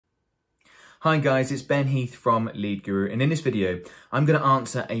Hi guys, it's Ben Heath from Lead Guru, and in this video, I'm going to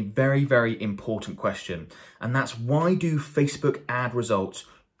answer a very, very important question, and that's why do Facebook ad results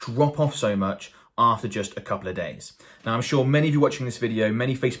drop off so much after just a couple of days? Now, I'm sure many of you watching this video,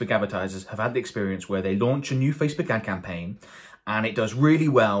 many Facebook advertisers have had the experience where they launch a new Facebook ad campaign and it does really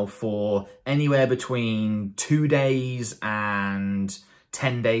well for anywhere between 2 days and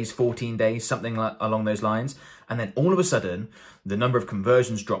 10 days, 14 days, something along those lines. And then all of a sudden, the number of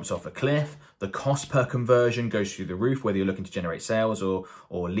conversions drops off a cliff. The cost per conversion goes through the roof, whether you're looking to generate sales or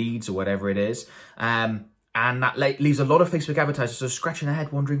leads or whatever it is. And that leaves a lot of Facebook advertisers sort of scratching their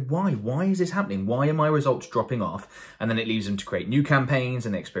head wondering why? Why is this happening? Why are my results dropping off? And then it leaves them to create new campaigns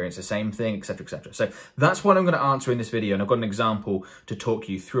and they experience the same thing, etc., etc. So that's what I'm going to answer in this video. And I've got an example to talk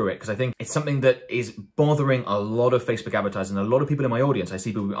you through it because I think it's something that is bothering a lot of Facebook advertisers and a lot of people in my audience. I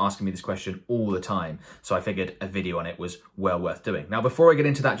see people asking me this question all the time. So I figured a video on it was well worth doing. Now, before I get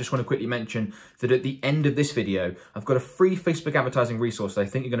into that, I just want to quickly mention that at the end of this video, I've got a free Facebook advertising resource that I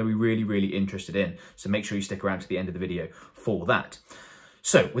think you're going to be really, really interested in. So make sure you stick around to the end of the video for that.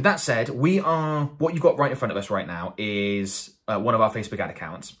 So with that said, what you've got right in front of us right now is one of our Facebook ad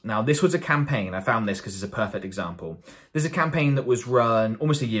accounts. Now, this was a campaign. I found this because it's a perfect example. There's a campaign that was run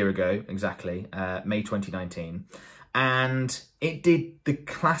almost a year ago, exactly, May 2019. And it did the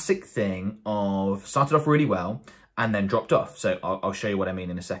classic thing of started off really well and then dropped off. So I'll show you what I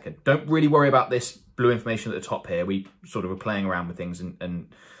mean in a second. Don't really worry about this blue information at the top here. We sort of were playing around with things and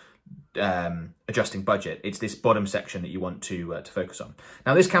adjusting budget. It's this bottom section that you want to focus on.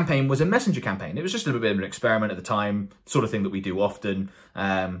 Now, this campaign was a messenger campaign. It was just a little bit of an experiment at the time, sort of thing that we do often.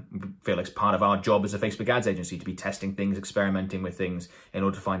 Feel like it's part of our job as a Facebook ads agency to be testing things, experimenting with things in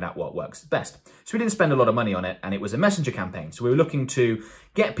order to find out what works best. So we didn't spend a lot of money on it, and it was a messenger campaign. So we were looking to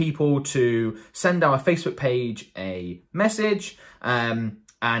get people to send our Facebook page a message, and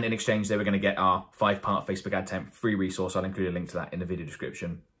in exchange, they were going to get our 5-part Facebook ad temp free resource. I'll include a link to that in the video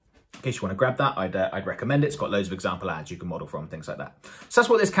description. In case you want to grab that, I'd recommend it. It's got loads of example ads you can model from, things like that. So that's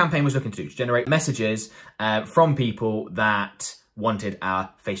what this campaign was looking to do, to generate messages from people that wanted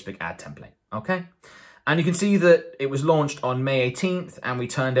our Facebook ad template, okay? And you can see that it was launched on May 18th and we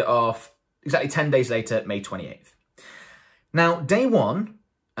turned it off exactly 10 days later, May 28th. Now, day one,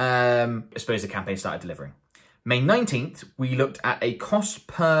 I suppose the campaign started delivering. May 19th, we looked at a cost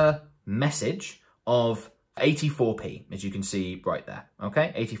per message of 84p, as you can see right there,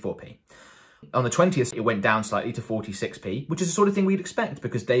 okay, 84p. On the 20th, it went down slightly to 46p, which is the sort of thing we'd expect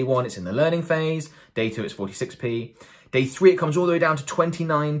because day one, it's in the learning phase. Day two, it's 46p. Day three, it comes all the way down to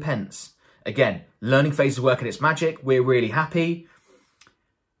 29 pence. Again, learning phase is working its magic. We're really happy.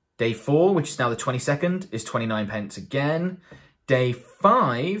 Day four, which is now the 22nd, is 29 pence again. Day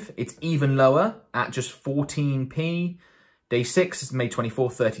five, it's even lower at just 14p. Day six is May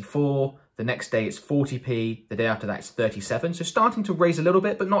 24th, 34. The next day it's 40p, the day after that it's 37. So starting to raise a little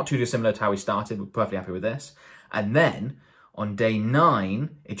bit, but not too dissimilar to how we started. We're perfectly happy with this. And then on day 9,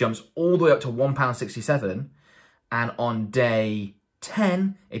 it jumps all the way up to £1.67. And on day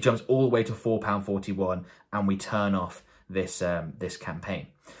 10, it jumps all the way to £4.41 and we turn off this, this campaign.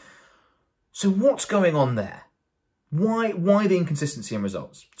 So what's going on there? Why the inconsistency in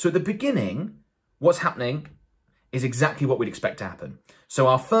results? So at the beginning, what's happening is exactly what we'd expect to happen. So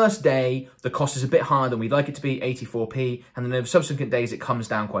our first day, the cost is a bit higher than we'd like it to be, 84p, and then in the subsequent days, it comes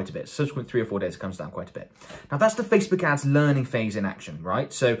down quite a bit. Subsequent 3 or 4 days, it comes down quite a bit. Now, that's the Facebook ads learning phase in action,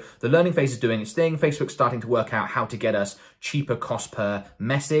 right? So the learning phase is doing its thing. Facebook's starting to work out how to get us cheaper cost per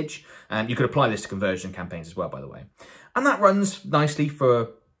message. You could apply this to conversion campaigns as well, by the way. And that runs nicely for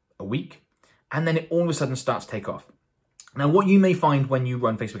a week, and then it all of a sudden starts to take off. Now, what you may find when you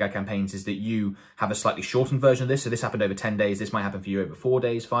run Facebook ad campaigns is that you have a slightly shortened version of this. So this happened over 10 days. This might happen for you over 4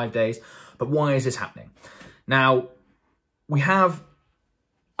 days, 5 days. But why is this happening? Now, we have,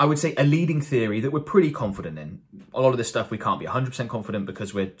 I would say, a leading theory that we're pretty confident in. A lot of this stuff we can't be 100% confident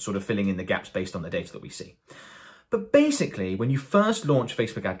because we're sort of filling in the gaps based on the data that we see. But basically, when you first launch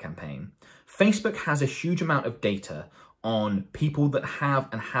Facebook ad campaign, Facebook has a huge amount of data on people that have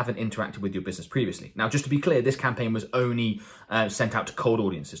and haven't interacted with your business previously. Now, just to be clear, this campaign was only sent out to cold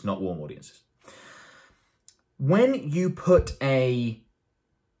audiences, not warm audiences. When you put a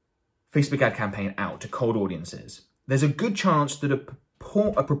Facebook ad campaign out to cold audiences, there's a good chance that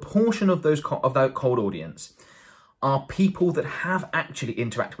a proportion of that cold audience are people that have actually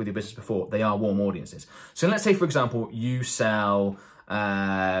interacted with your business before. They are warm audiences. So let's say, for example, you sell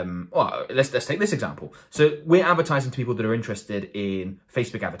well, let's take this example. So we're advertising to people that are interested in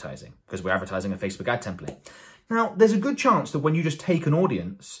Facebook advertising because we're advertising a Facebook ad template. Now, there's a good chance that when you just take an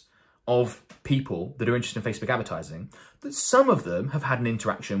audience of people that are interested in Facebook advertising, that some of them have had an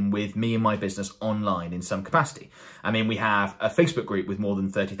interaction with me and my business online in some capacity. I mean, we have a Facebook group with more than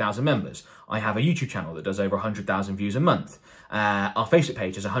 30,000 members. I have a YouTube channel that does over 100,000 views a month. Our Facebook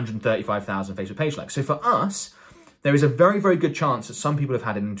page has 135,000 Facebook page likes. So for us, there is a very, very good chance that some people have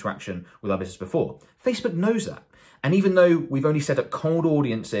had an interaction with our business before. Facebook knows that. And even though we've only set up cold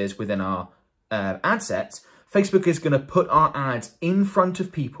audiences within our ad sets, Facebook is going to put our ads in front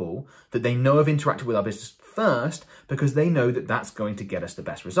of people that they know have interacted with our business first, because they know that that's going to get us the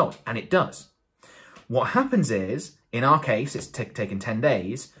best result. And it does. What happens is, in our case, it's taken 10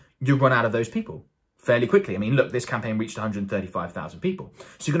 days, you run out of those people fairly quickly. I mean, look, this campaign reached 135,000 people.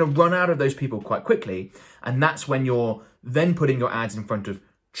 So you're going to run out of those people quite quickly. And that's when you're then putting your ads in front of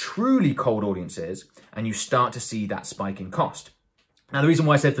truly cold audiences, and you start to see that spike in cost. Now, the reason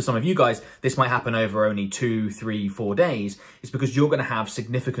why I said for some of you guys, this might happen over only 2, 3, 4 days is because you're going to have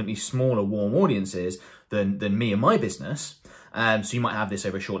significantly smaller warm audiences than me and my business. So you might have this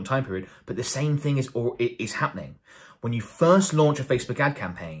over a shortened time period, but the same thing is happening. When you first launch a Facebook ad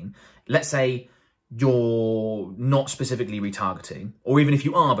campaign, let's say you're not specifically retargeting, or even if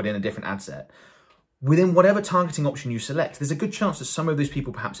you are, but in a different ad set, within whatever targeting option you select, there's a good chance that some of those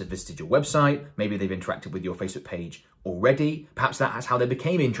people perhaps have visited your website, maybe they've interacted with your Facebook page already, perhaps that's how they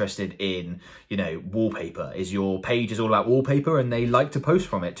became interested in, wallpaper, is your page is all about wallpaper and they like to post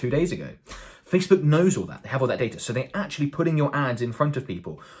from it 2 days ago. Facebook knows all that, they have all that data, so they're actually putting your ads in front of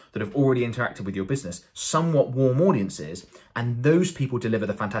people that have already interacted with your business, somewhat warm audiences, and those people deliver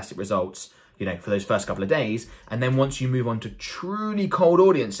the fantastic results for those first couple of days. And then once you move on to truly cold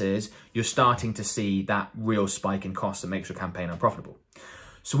audiences, you're starting to see that real spike in cost that makes your campaign unprofitable.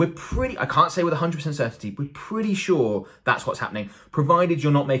 So I can't say with 100% certainty, we're pretty sure that's what's happening, provided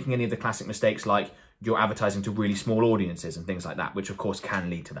you're not making any of the classic mistakes like you're advertising to really small audiences and things like that, which of course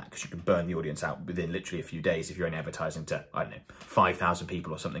can lead to that, because you can burn the audience out within literally a few days if you're only advertising to, 5,000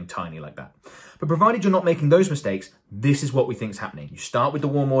 people or something tiny like that. But provided you're not making those mistakes, this is what we think is happening. You start with the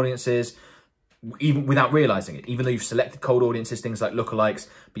warm audiences, even without realizing it, even though you've selected cold audiences, things like lookalikes,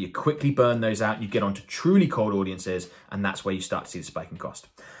 but you quickly burn those out, you get onto truly cold audiences, and that's where you start to see the spike in cost.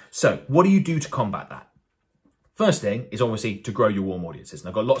 So what do you do to combat that? First thing is obviously to grow your warm audiences. And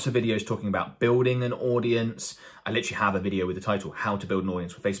I've got lots of videos talking about building an audience. I literally have a video with the title, How to Build an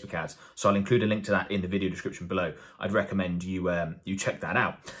Audience with Facebook Ads. So I'll include a link to that in the video description below. I'd recommend you check that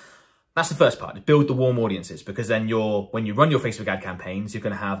out. That's the first part, build the warm audiences, because then when you run your Facebook ad campaigns, you're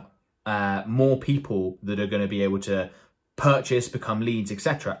going to have more people that are going to be able to purchase, become leads,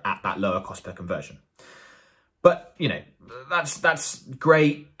 etc. at that lower cost per conversion. But, that's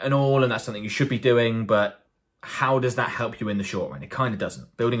great and all, and that's something you should be doing, but how does that help you in the short run? It kind of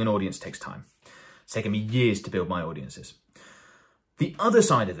doesn't. Building an audience takes time. It's taken me years to build my audiences. The other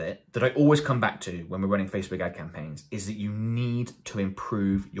side of it that I always come back to when we're running Facebook ad campaigns is that you need to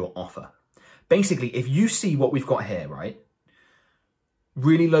improve your offer. Basically, if you see what we've got here, right?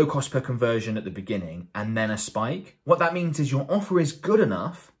 Really low cost per conversion at the beginning and then a spike. What that means is your offer is good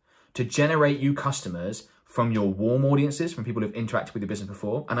enough to generate you customers from your warm audiences, from people who've interacted with your business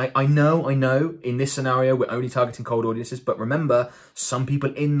before. And I know in this scenario, we're only targeting cold audiences, but remember, some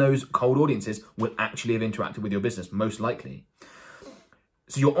people in those cold audiences will actually have interacted with your business, most likely.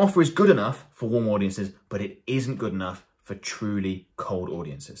 So your offer is good enough for warm audiences, but it isn't good enough for truly cold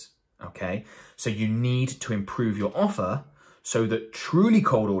audiences, okay? So you need to improve your offer so that truly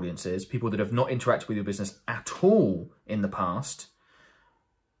cold audiences, people that have not interacted with your business at all in the past,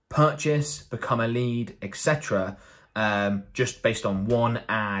 purchase, become a lead, etc., just based on one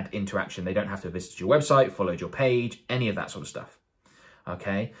ad interaction. They don't have to visit your website, followed your page, any of that sort of stuff,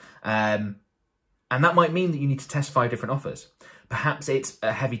 okay? And that might mean that you need to test 5 different offers. Perhaps it's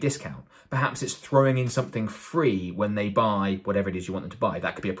a heavy discount. Perhaps it's throwing in something free when they buy whatever it is you want them to buy.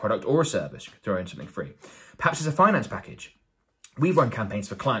 That could be a product or a service. You could throw in something free. Perhaps it's a finance package. We've run campaigns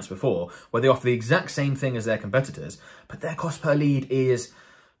for clients before where they offer the exact same thing as their competitors, but their cost per lead is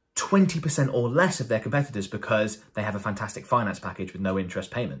 20% or less of their competitors because they have a fantastic finance package with no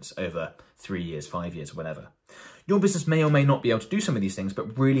interest payments over 3 years, 5 years, whatever. Your business may or may not be able to do some of these things,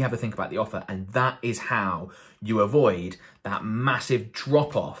 but really have a think about the offer. And that is how you avoid that massive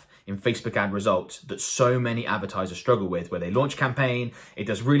drop-off in Facebook ad results that so many advertisers struggle with, where they launch a campaign, it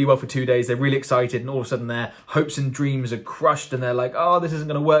does really well for 2 days, they're really excited, and all of a sudden their hopes and dreams are crushed and they're like, oh, this isn't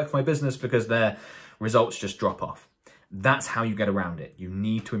going to work for my business, because their results just drop off. That's how you get around it. You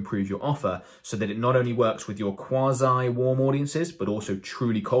need to improve your offer so that it not only works with your quasi-warm audiences, but also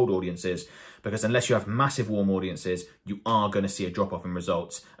truly cold audiences. Because unless you have massive warm audiences, you are going to see a drop-off in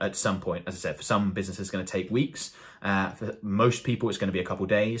results at some point. As I said, for some businesses, it's going to take weeks. For most people, it's going to be a couple of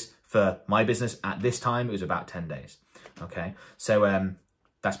days. For my business, at this time, it was about 10 days. Okay, so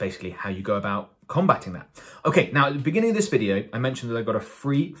that's basically how you go about combating that. Okay, now at the beginning of this video, I mentioned that I've got a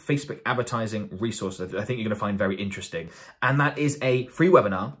free Facebook advertising resource that I think you're going to find very interesting. And that is a free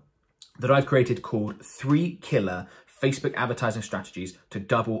webinar that I've created called 3 Killer Facebook Advertising Strategies to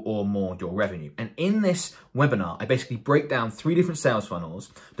Double or More Your Revenue. And in this webinar, I basically break down 3 different sales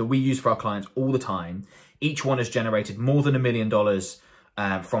funnels that we use for our clients all the time. Each one has generated more than $1 million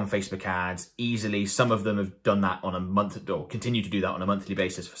from Facebook ads easily. Some of them have done that on a month or continue to do that on a monthly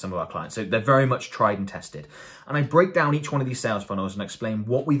basis for some of our clients. So they're very much tried and tested. And I break down each one of these sales funnels and explain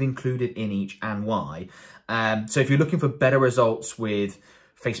what we've included in each and why. So if you're looking for better results with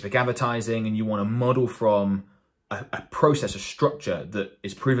Facebook advertising and you want to model from a process, a structure that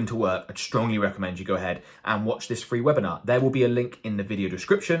is proven to work, I'd strongly recommend you go ahead and watch this free webinar. There will be a link in the video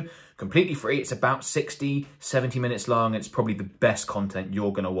description, completely free. It's about 60, 70 minutes long. It's probably the best content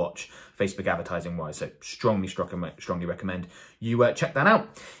you're going to watch Facebook advertising wise. So strongly recommend you check that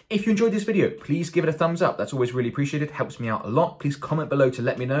out. If you enjoyed this video, please give it a thumbs up. That's always really appreciated. Helps me out a lot. Please comment below to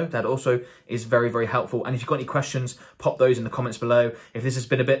let me know. That also is very, very helpful. And if you've got any questions, pop those in the comments below. If this has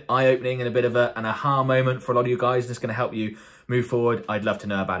been a bit eye-opening and a bit of an aha moment for a lot of you guys, that's going to help you move forward, I'd love to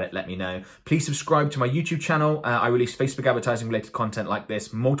know about it. Let me know. Please subscribe to my YouTube channel. I release Facebook advertising related content like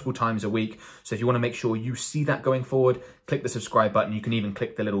this multiple times a week. So if you want to make sure you see that going forward, click the subscribe button. You can even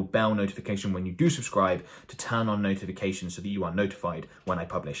click the little bell notification when you do subscribe to turn on notifications so that you are notified when I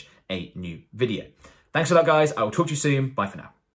publish a new video. Thanks a lot, guys. I will talk to you soon. Bye for now.